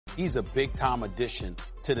He's a big-time addition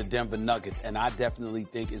to the Denver Nuggets, and I definitely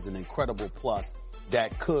think is an incredible plus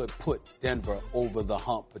that could put Denver over the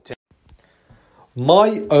hump potentially.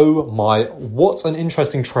 My, oh my, what an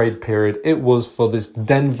interesting trade period it was for this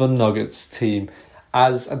Denver Nuggets team,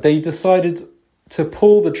 as they decided to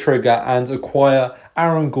pull the trigger and acquire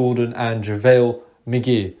Aaron Gordon and JaVale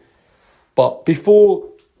McGee. But before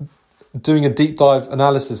doing a deep dive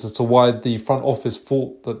analysis as to why the front office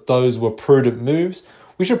thought that those were prudent moves,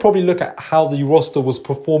 we should probably look at how the roster was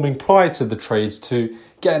performing prior to the trades to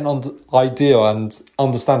get an idea and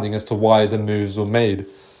understanding as to why the moves were made.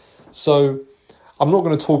 So I'm not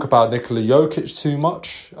going to talk about Nikola Jokic too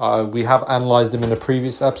much. We have analysed him in the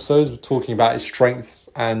previous episodes. We're talking about his strengths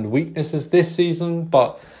and weaknesses this season.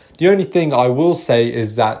 But the only thing I will say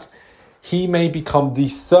is that he may become the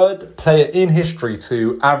third player in history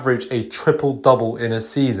to average a triple-double in a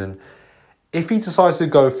season. If he decides to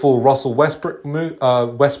go full Russell Westbrook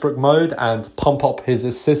mode and pump up his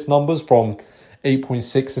assist numbers from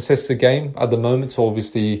 8.6 assists a game at the moment to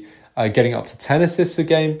obviously getting up to 10 assists a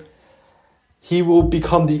game, he will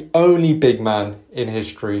become the only big man in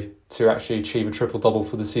history to actually achieve a triple-double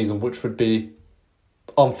for the season, which would be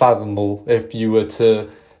unfathomable if you were to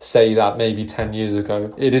say that maybe 10 years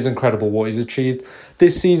ago. It is incredible what he's achieved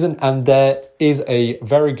this season, and there is a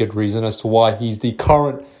very good reason as to why he's the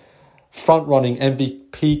current front-running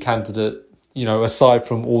MVP candidate, you know, aside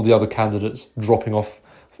from all the other candidates dropping off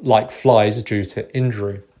like flies due to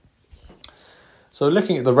injury. So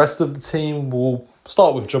looking at the rest of the team, we'll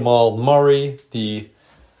start with Jamal Murray, the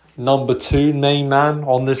number 2 main man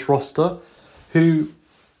on this roster, who's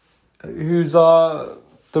the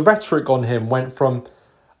rhetoric on him went from,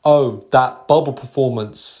 oh, that bubble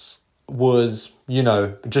performance was, you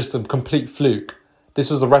know, just a complete fluke. This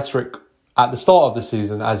was the rhetoric at the start of the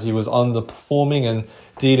season as he was underperforming and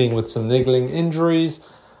dealing with some niggling injuries,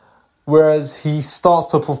 whereas he starts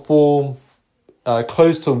to perform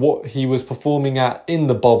close to what he was performing at in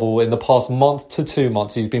the bubble in the past month to 2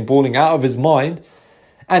 months. He's been balling out of his mind,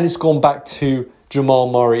 and it's gone back to Jamal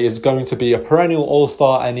Murray is going to be a perennial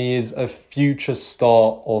all-star, and he is a future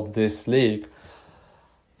star of this league.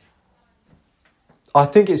 I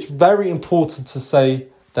think it's very important to say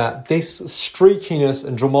that this streakiness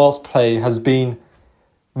in Jamal's play has been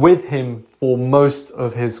with him for most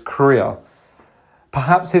of his career.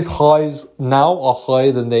 Perhaps his highs now are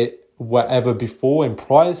higher than they were ever before in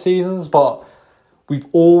prior seasons, but we've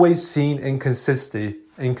always seen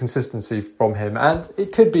inconsistency from him, and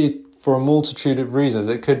it could be for a multitude of reasons.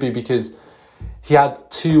 It could be because he had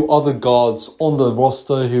 2 other guards on the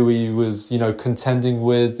roster who he was, you know, contending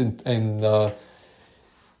with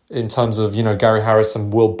in terms of, you know, Gary Harris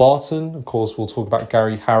and Will Barton. Of course, we'll talk about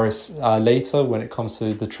Gary Harris later when it comes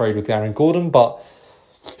to the trade with Aaron Gordon, but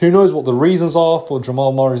who knows what the reasons are for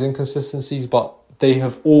Jamal Murray's inconsistencies, but they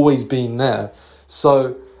have always been there.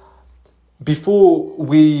 So before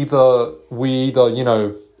we either you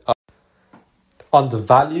know,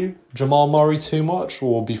 undervalue Jamal Murray too much,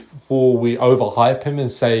 or before we overhype him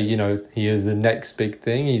and say, you know, he is the next big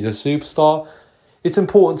thing, he's a superstar, it's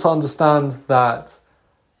important to understand that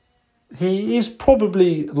he is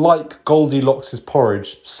probably like Goldilocks'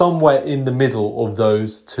 porridge, somewhere in the middle of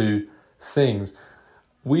those two things.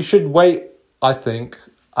 We should wait, I think,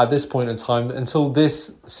 at this point in time until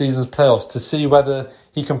this season's playoffs to see whether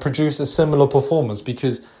he can produce a similar performance,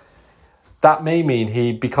 because that may mean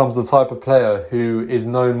he becomes the type of player who is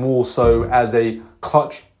known more so as a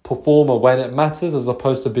clutch performer when it matters, as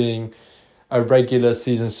opposed to being a regular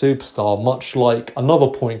season superstar, much like another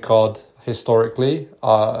point guard historically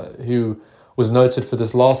who was noted for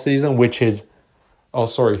this last season,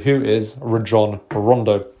 who is Rajon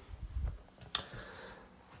Rondo.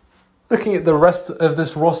 Looking at the rest of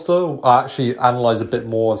this roster, I actually analysed a bit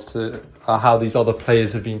more as to how these other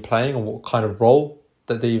players have been playing and what kind of role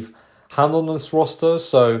that they've handled on this roster.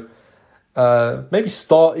 So maybe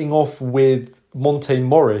starting off with Monte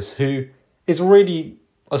Morris, who is really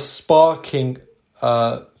a scoring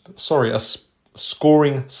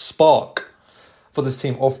spark for this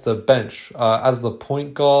team off the bench as the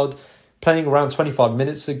point guard, playing around 25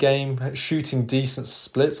 minutes a game, shooting decent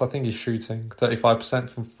splits. I think he's shooting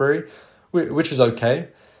 35% from free, which is okay.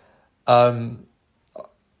 I'll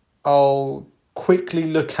quickly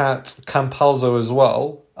look at Campazzo as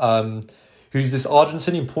well, who's this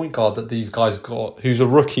Argentinian point guard that these guys got, who's a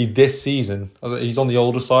rookie this season. He's on the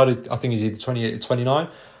older side. I think he's either 28 or 29.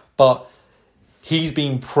 But he's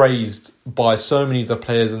been praised by so many of the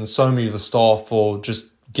players and so many of the staff for just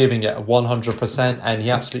giving it 100%, and he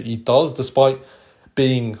absolutely does. Despite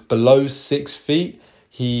being below 6 feet,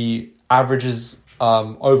 he averages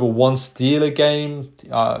over 1 steal a game.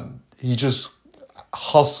 He just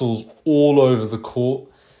hustles all over the court.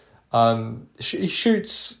 He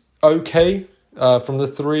shoots okay from the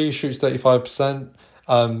three, shoots 35%.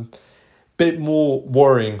 Bit more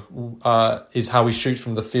worrying is how he shoots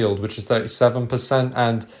from the field, which is 37%,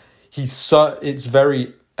 and it's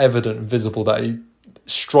very evident, visible that he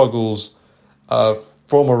struggles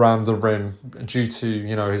from around the rim due to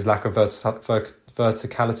his lack of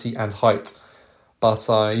verticality and height.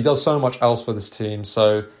 But he does so much else for this team,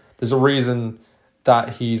 so there's a reason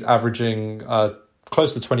that he's averaging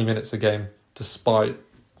close to 20 minutes a game, despite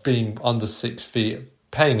being under 6 feet,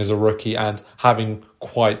 playing as a rookie and having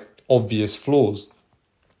quite obvious flaws.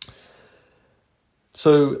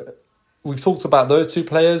 So we've talked about those two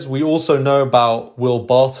players. We also know about Will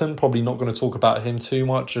Barton. Probably not going to talk about him too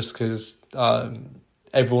much just because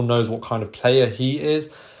everyone knows what kind of player he is.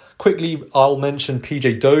 Quickly, I'll mention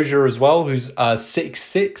PJ Dozier as well, who's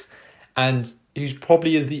 6'6", and who's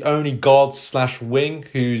probably is the only guard/wing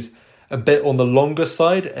who's a bit on the longer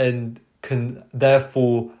side and can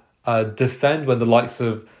therefore defend when the likes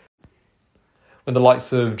of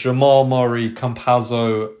Jamal Murray,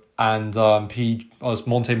 Campazzo, and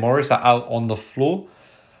Monte Morris are out on the floor.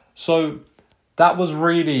 So that was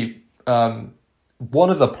really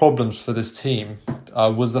one of the problems for this team,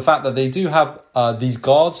 was the fact that they do have these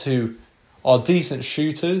guards who are decent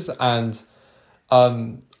shooters and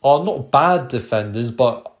are not bad defenders,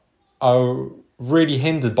 but are really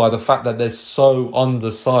hindered by the fact that they're so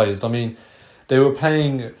undersized. I mean, they were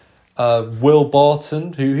playing Will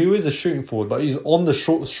Barton, who is a shooting forward, but he's on the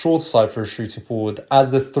short side for a shooting forward, as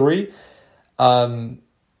the 3. And,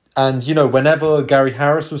 whenever Gary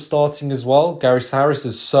Harris was starting as well, Gary Harris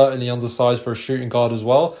is certainly undersized for a shooting guard as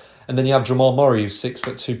well. And then you have Jamal Murray, who's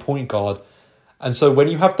 6'2" point guard. And so when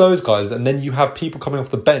you have those guys, and then you have people coming off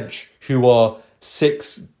the bench who are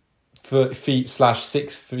 6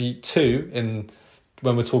 feet/6'2",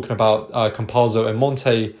 when we're talking about Campazzo and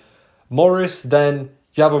Monte Morris, then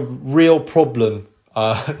you have a real problem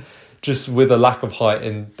just with a lack of height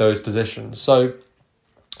in those positions. So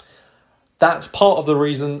that's part of the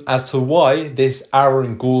reason as to why this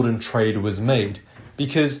Aaron Gordon trade was made,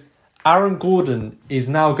 because Aaron Gordon is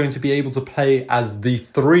now going to be able to play as the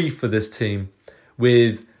 3 for this team,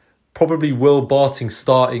 with probably Will Barton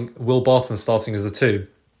starting as a 2.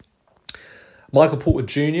 Michael Porter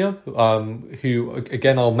Jr., who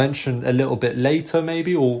again I'll mention a little bit later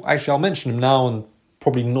maybe, or actually I'll mention him now and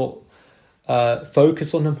probably not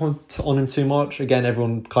focus on him too much. Again,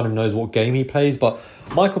 everyone kind of knows what game he plays, but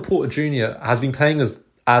Michael Porter Jr. has been playing as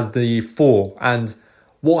the 4, and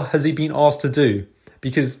what has he been asked to do?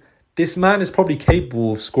 Because this man is probably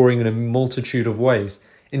capable of scoring in a multitude of ways.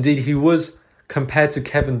 Indeed, he was compared to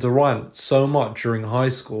Kevin Durant so much during high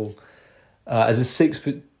school as a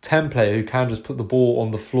 6'10" player who can just put the ball on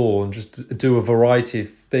the floor and just do a variety of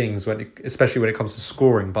things, especially when it comes to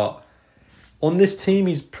scoring. But on this team,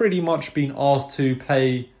 he's pretty much been asked to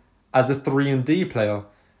play as a 3-and-D player.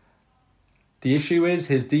 The issue is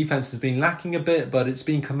his defense has been lacking a bit, but it's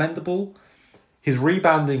been commendable. His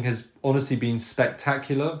rebounding has honestly been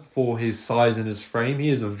spectacular for his size and his frame. He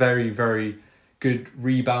is a very, very good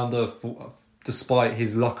rebounder despite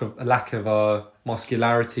his lack of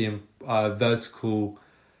muscularity and vertical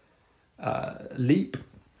leap.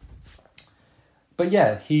 But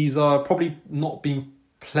yeah, he's probably not been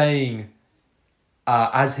playing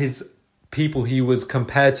as his people he was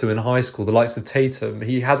compared to in high school, the likes of Tatum.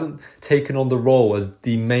 He hasn't taken on the role as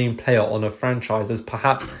the main player on a franchise as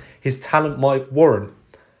perhaps his talent might warrant.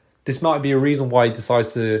 This might be a reason why he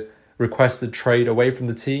decides to request a trade away from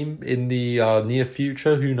the team in the near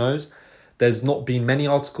future. Who knows? There's not been many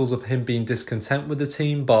articles of him being discontent with the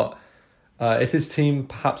team, but if his team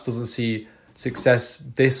perhaps doesn't see success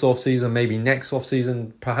this offseason, maybe next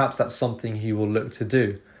offseason, perhaps that's something he will look to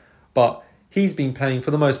do. But he's been playing,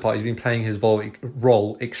 for the most part, he's been playing his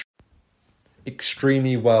role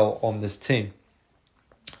extremely well on this team.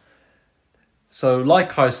 So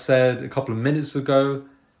like I said a couple of minutes ago,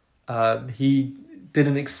 he did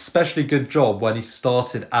an especially good job when he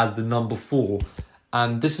started as the number 4.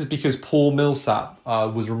 And this is because Paul Millsap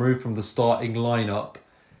was removed from the starting lineup,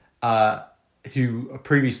 who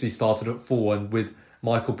previously started at 4, and with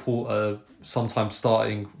Michael Porter sometimes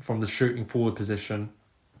starting from the shooting forward position.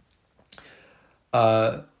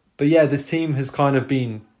 But yeah, this team has kind of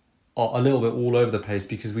been a little bit all over the place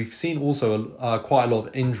because we've seen also quite a lot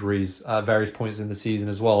of injuries at various points in the season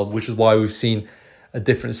as well, which is why we've seen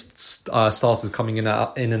different starters coming in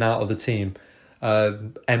and out of the team.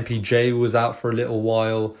 MPJ was out for a little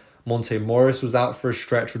while. Monte Morris was out for a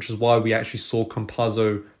stretch, which is why we actually saw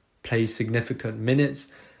Campazzo play significant minutes.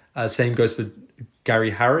 Same goes for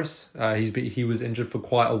Gary Harris. He was injured for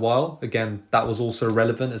quite a while. Again, that was also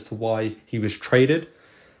relevant as to why he was traded.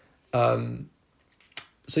 Various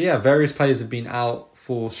players have been out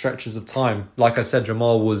for stretches of time. Like I said,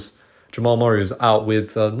 Jamal Murray was out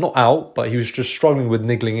with, not out, but he was just struggling with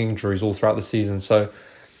niggling injuries all throughout the season. So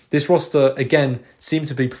this roster, again, seemed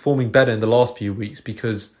to be performing better in the last few weeks,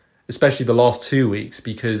 especially the last 2 weeks,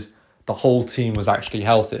 because the whole team was actually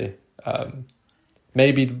healthy.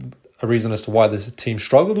 Maybe a reason as to why this team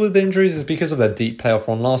struggled with injuries is because of their deep playoff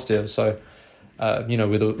run last year. So,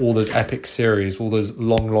 with all those epic series, all those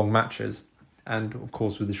long matches, and of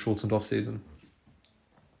course with the shortened off season.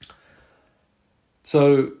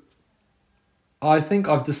 So I think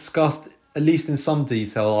I've discussed, at least in some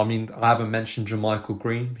detail, I haven't mentioned JaMychal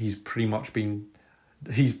Green. He's pretty much been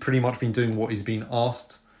doing what he's been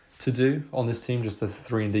asked to do on this team, just a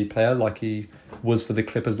 3-and-D player like he was for the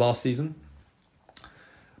Clippers last season.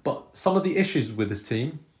 But some of the issues with this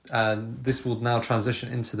team, and this will now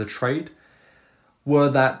transition into the trade, were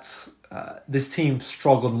that this team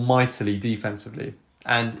struggled mightily defensively.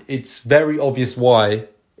 And it's very obvious why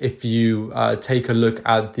if you take a look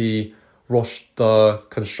at the roster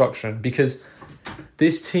construction, because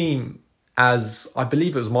this team, as I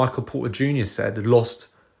believe it was Michael Porter Jr. said, had lost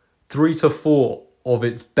 3 to 4 of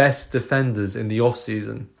its best defenders in the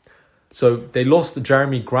offseason. So they lost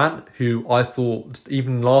Jeremy Grant, who I thought,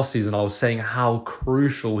 even last season, I was saying how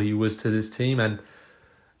crucial he was to this team. And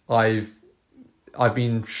I've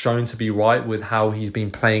been shown to be right with how he's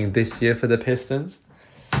been playing this year for the Pistons.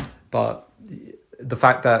 But the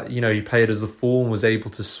fact that, he played as a 4 and was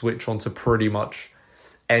able to switch onto pretty much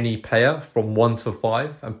any player from 1 to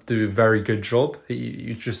 5 and do a very good job.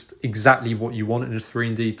 He's just exactly what you want in a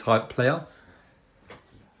 3-and-D type player.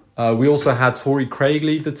 We also had Torrey Craig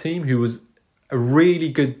leave the team, who was a really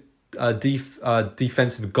good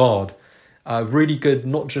defensive guard. Really good,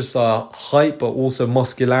 not just height, but also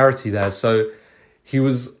muscularity there. So he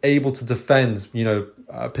was able to defend,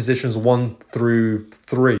 positions 1 through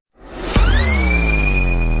 3.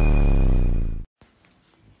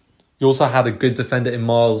 You also had a good defender in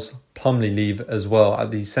Miles Plumlee leave as well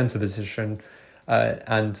at the center position.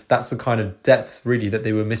 And that's the kind of depth, really, that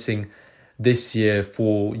they were missing this year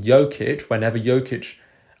for Jokic. Whenever Jokic,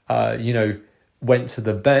 went to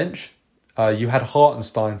the bench, you had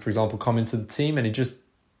Hartenstein, for example, come into the team, and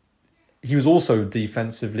he was also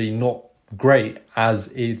defensively not great as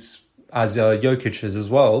Jokic is as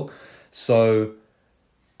well. So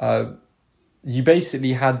you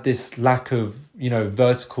basically had this lack of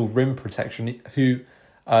vertical rim protection,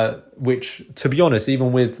 which, to be honest,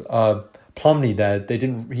 even with Plumlee there,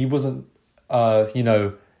 he wasn't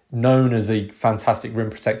known as a fantastic rim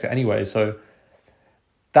protector anyway. So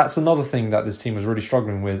that's another thing that this team was really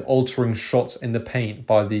struggling with, altering shots in the paint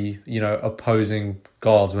by the opposing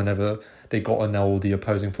guards whenever they got on there, all the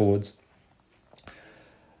opposing forwards.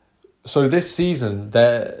 So this season,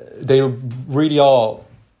 they really are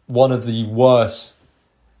one of the worst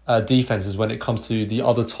defenses when it comes to the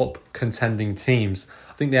other top contending teams.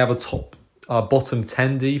 I think they have a top bottom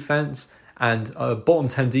 10 defense, and bottom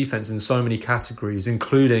 10 defense in so many categories,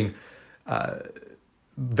 including,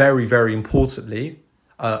 very, very importantly,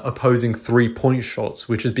 opposing 3-point shots,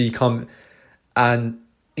 which has become an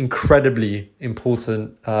incredibly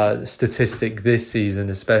important statistic this season,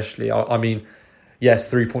 especially.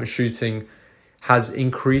 Yes, 3-point shooting has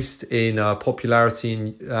increased in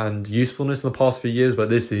popularity and usefulness in the past few years, but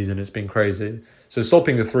this season it's been crazy. So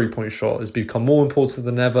stopping the 3-point shot has become more important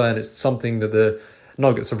than ever, and it's something that the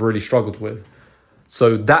Nuggets have really struggled with.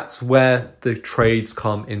 So that's where the trades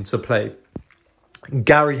come into play.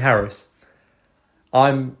 Gary Harris.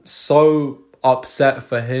 I'm so upset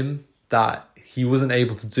for him that he wasn't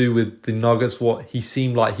able to do with the Nuggets what he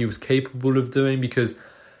seemed like he was capable of doing, because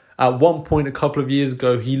at one point a couple of years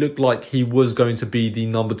ago, he looked like he was going to be the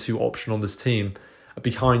number 2 option on this team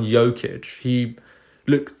behind Jokic. He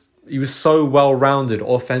was so well-rounded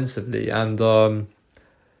offensively, and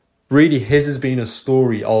really his has been a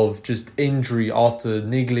story of just injury after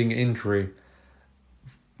niggling injury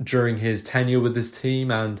during his tenure with this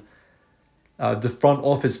team. And the front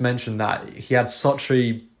office mentioned that he had such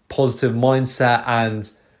a positive mindset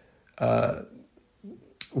and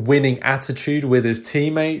winning attitude with his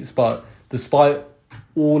teammates, but despite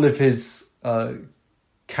all of his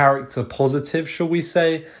character positive, shall we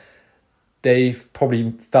say, they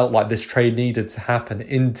probably felt like this trade needed to happen.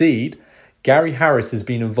 Indeed, Gary Harris has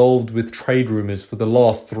been involved with trade rumors for the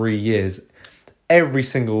last 3 years. Every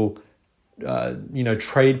single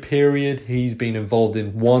trade period, he's been involved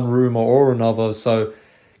in one rumor or another. So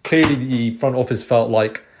clearly the front office felt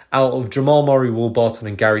like out of Jamal Murray, Will Barton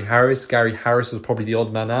and Gary Harris. Gary Harris was probably the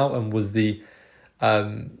odd man out and was the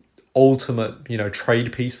ultimate,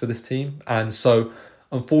 trade piece for this team. And so,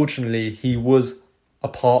 unfortunately, he was a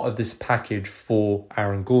part of this package for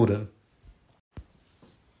Aaron Gordon.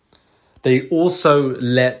 They also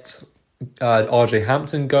let RJ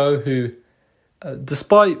Hampton go, who,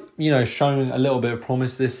 despite, showing a little bit of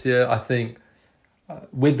promise this year, I think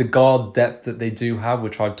with the guard depth that they do have,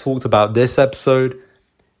 which I've talked about this episode,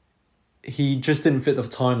 he just didn't fit the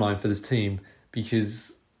timeline for this team,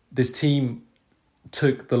 because this team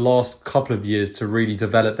took the last couple of years to really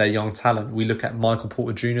develop their young talent. We look at Michael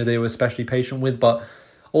Porter Jr. they were especially patient with, but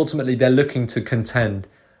ultimately they're looking to contend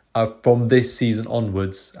from this season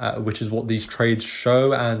onwards, which is what these trades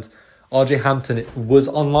show. And RJ Hampton was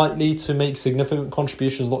unlikely to make significant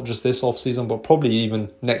contributions, not just this offseason, but probably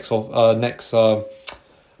even next postseason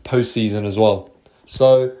as well.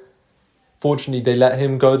 So fortunately, they let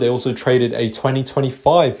him go. They also traded a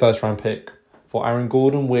 2025 first-round pick for Aaron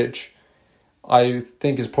Gordon, which I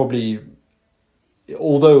think is probably,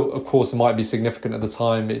 although of course it might be significant at the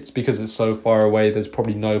time, it's because it's so far away, there's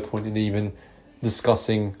probably no point in even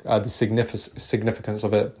discussing the significance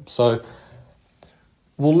of it. So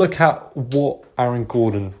we'll look at what Aaron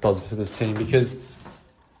Gordon does for this team, because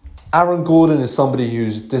Aaron Gordon is somebody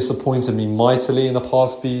who's disappointed me mightily in the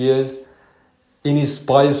past few years.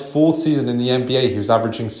 By his fourth season in the NBA, he was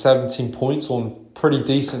averaging 17 points on pretty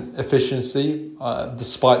decent efficiency,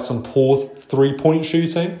 despite some poor three-point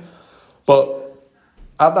shooting. But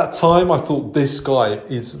at that time, I thought this guy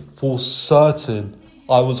is for certain.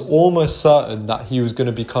 I was almost certain that he was going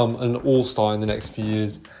to become an all-star in the next few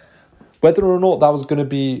years. Whether or not that was going to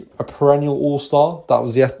be a perennial all-star, that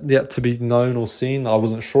was yet to be known or seen. I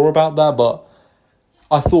wasn't sure about that, but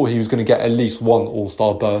I thought he was going to get at least one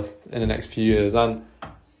all-star berth in the next few years. And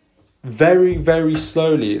very, very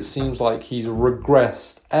slowly, it seems like he's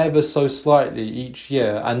regressed ever so slightly each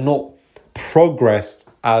year and not progressed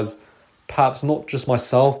as perhaps not just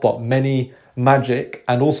myself, but many Magic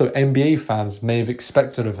and also NBA fans may have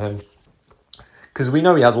expected of him. Because we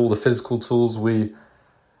know he has all the physical tools. We've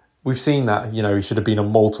seen that, he should have been a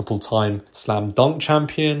multiple-time slam dunk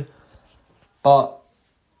champion. But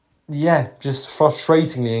yeah, just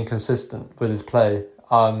frustratingly inconsistent with his play.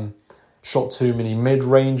 Shot too many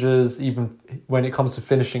mid-rangers, even when it comes to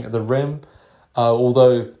finishing at the rim.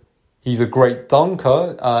 Although he's a great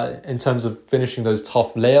dunker, in terms of finishing those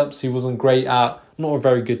tough layups, he wasn't great at. Not a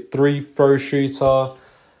very good three-throw shooter.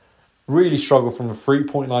 Really struggled from a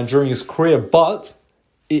three-point line during his career. But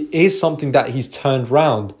it is something that he's turned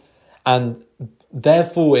round. And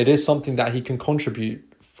therefore, it is something that he can contribute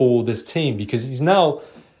for this team, because he's now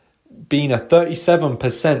been a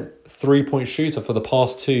 37% three-point shooter for the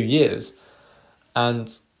past 2 years.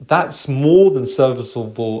 And that's more than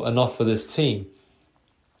serviceable enough for this team.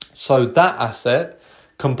 So that asset,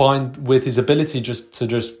 combined with his ability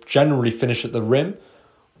to generally finish at the rim,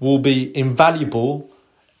 will be invaluable,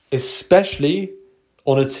 especially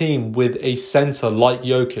on a team with a center like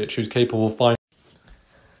Jokic, who's capable of finding.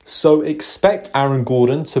 So expect Aaron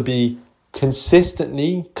Gordon to be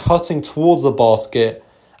consistently cutting towards the basket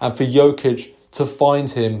and for Jokic to find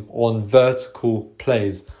him on vertical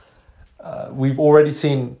plays. We've already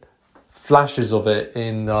seen flashes of it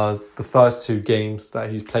in the first 2 games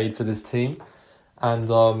that he's played for this team. And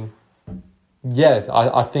I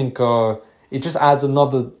think it just adds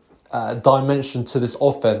another dimension to this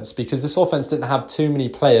offense, because this offense didn't have too many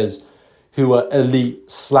players who were elite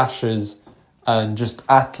slashers and just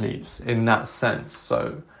athletes in that sense.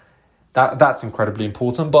 So that's incredibly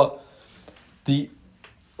important. But the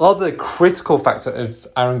other critical factor of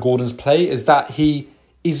Aaron Gordon's play is that he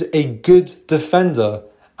is a good defender,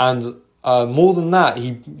 and more than that,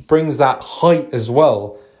 he brings that height as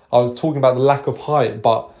well. I was talking about the lack of height,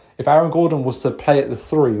 but if Aaron Gordon was to play at the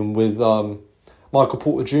 3 and with Michael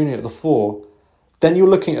Porter Jr. at the 4, then you're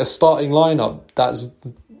looking at a starting lineup that's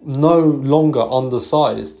no longer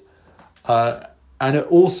undersized. And it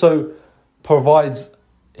also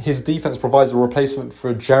his defense provides a replacement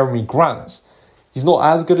for Jeremy Grant. He's not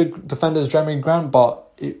as good a defender as Jeremy Grant,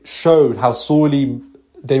 but it showed how sorely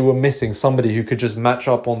they were missing somebody who could just match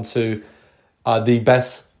up onto the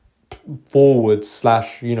best forward /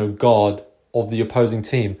 guard of the opposing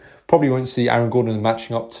team. Probably won't see Aaron Gordon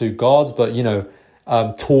matching up to guards, but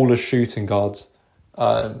taller shooting guards.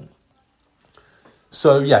 He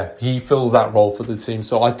fills that role for the team.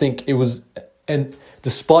 So I think it was, and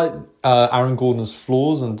despite Aaron Gordon's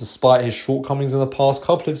flaws and despite his shortcomings in the past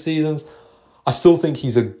couple of seasons, I still think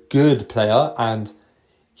he's a good player, and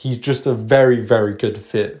he's just a very, very good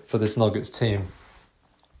fit for this Nuggets team.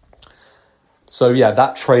 So yeah,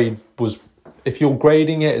 that trade was, if you're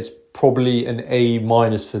grading it, it's probably an A-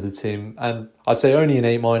 for the team. And I'd say only an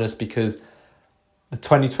A- because the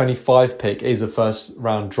 2025 pick is a first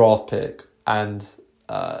round draft pick. And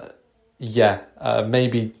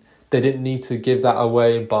maybe they didn't need to give that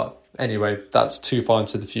away. But anyway, that's too far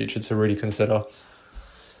into the future to really consider.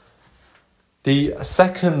 The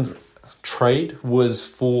second trade was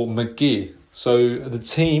for McGee. So the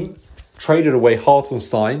team traded away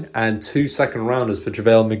Hartenstein and 2 second-rounders for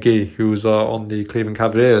JaVale McGee, who was on the Cleveland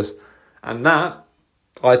Cavaliers. And that,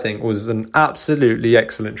 I think, was an absolutely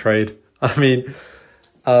excellent trade. I mean,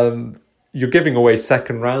 you're giving away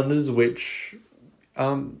second-rounders, which,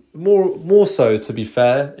 more so, to be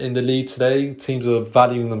fair, in the league today, teams are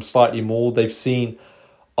valuing them slightly more. They've seen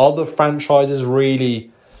other franchises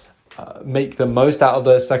really make the most out of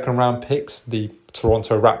their second-round picks. The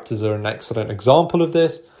Toronto Raptors are an excellent example of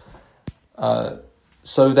this.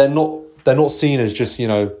 So they're not seen as just,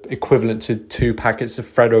 equivalent to 2 packets of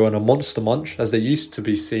Freddo and a Monster Munch as they used to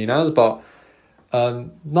be seen as. But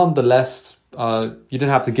nonetheless, you didn't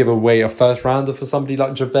have to give away a first rounder for somebody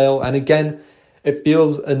like JaVale. And again, it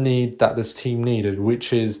feels a need that this team needed,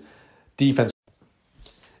 which is defense.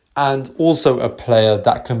 And also a player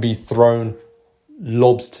that can be thrown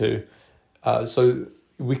lobs to. So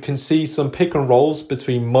we can see some pick and rolls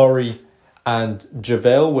between Murray and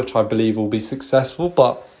JaVale, which I believe will be successful.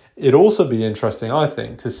 But it'd also be interesting, I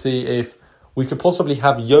think, to see if we could possibly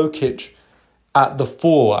have Jokic at the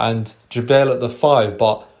 4 and JaVale at the 5.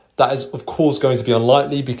 But that is, of course, going to be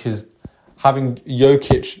unlikely because having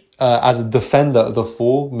Jokic as a defender at the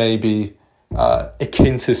 4 may be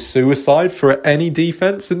akin to suicide for any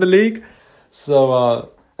defense in the league.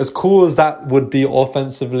 So as cool as that would be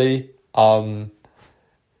offensively,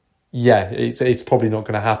 it's probably not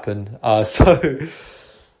going to happen.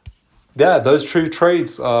 Those true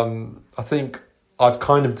trades, I think I've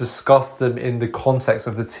kind of discussed them in the context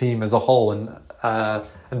of the team as a whole, and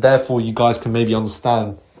therefore you guys can maybe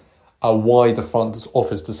understand why the front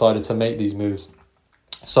office decided to make these moves.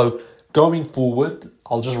 So going forward,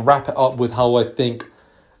 I'll just wrap it up with how I think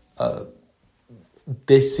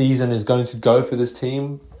this season is going to go for this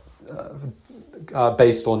team,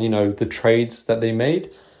 based on, the trades that they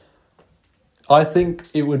made. I think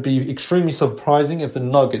it would be extremely surprising if the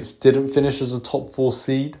Nuggets didn't finish as a top 4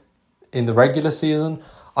 seed in the regular season.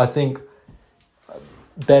 I think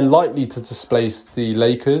they're likely to displace the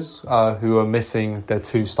Lakers, who are missing their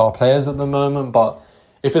 2 star players at the moment. But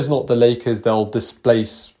if it's not the Lakers, they'll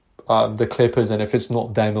displace the Clippers. And if it's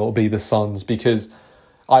not them, it'll be the Suns, because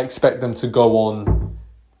I expect them to go on,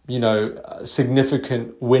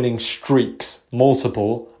 significant winning streaks,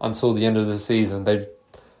 multiple, until the end of the season.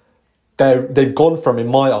 They've gone from, in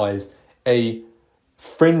my eyes, a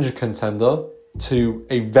fringe contender to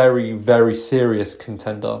a very, very serious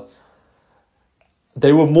contender.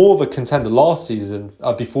 They were more of a contender last season,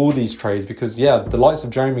 before these trades, because the likes of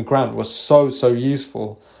Jeremy Grant was so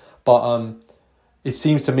useful. But it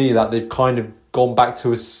seems to me that they've kind of gone back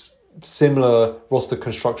to a similar roster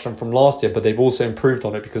construction from last year, but they've also improved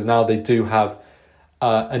on it because now they do have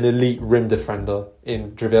an elite rim defender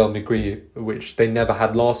in JaVale McGee, which they never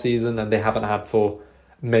had last season and they haven't had for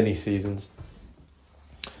many seasons.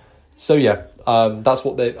 So that's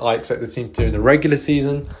what I expect the team to do in the regular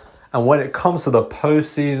season. And when it comes to the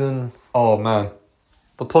postseason, oh man,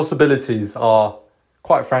 the possibilities are,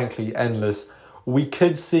 quite frankly, endless. We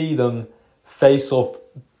could see them face off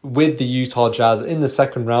with the Utah Jazz in the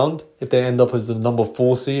second round if they end up as the number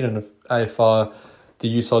 4 seed, and if the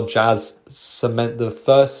Utah Jazz cement the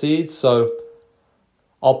first seed. So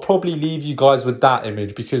I'll probably leave you guys with that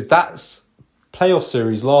image, because that's playoff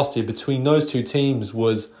series last year between those 2 teams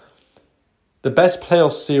was the best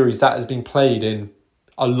playoff series that has been played in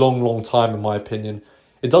a long time, in my opinion.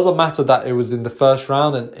 It doesn't matter that it was in the first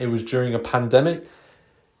round and it was during a pandemic.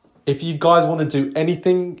 If you guys want to do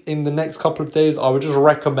anything in the next couple of days, I would just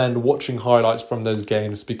recommend watching highlights from those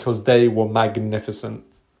games because they were magnificent.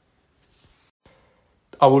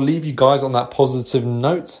 I will leave you guys on that positive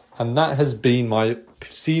note, and that has been my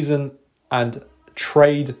season and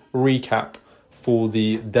trade recap for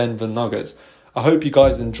the Denver Nuggets. I hope you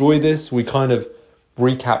guys enjoy this. We kind of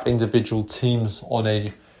recap individual teams on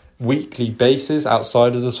a weekly basis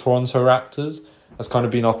outside of the Toronto Raptors. That's kind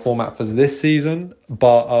of been our format for this season.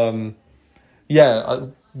 But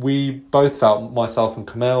we both felt, myself and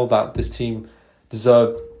Kamel, that this team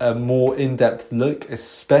deserved a more in-depth look,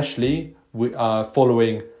 especially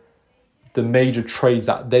following the major trades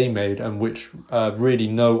that they made, and which really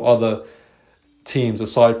no other teams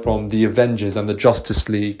aside from the Avengers and the Justice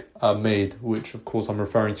League made, which of course I'm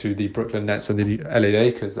referring to the Brooklyn Nets and the LA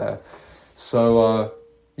Lakers there. So,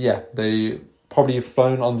 yeah, they probably have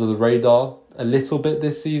flown under the radar a little bit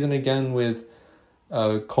this season again with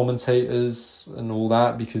commentators and all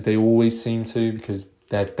that, because they always seem to, because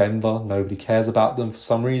they're Denver. Nobody cares about them for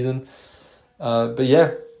some reason. But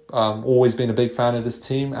yeah, always been a big fan of this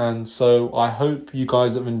team. And so I hope you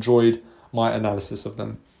guys have enjoyed my analysis of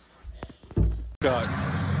them.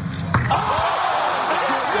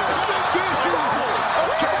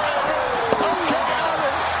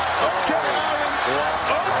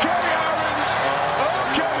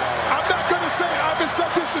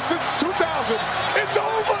 Since 2000. It's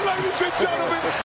over, ladies and gentlemen.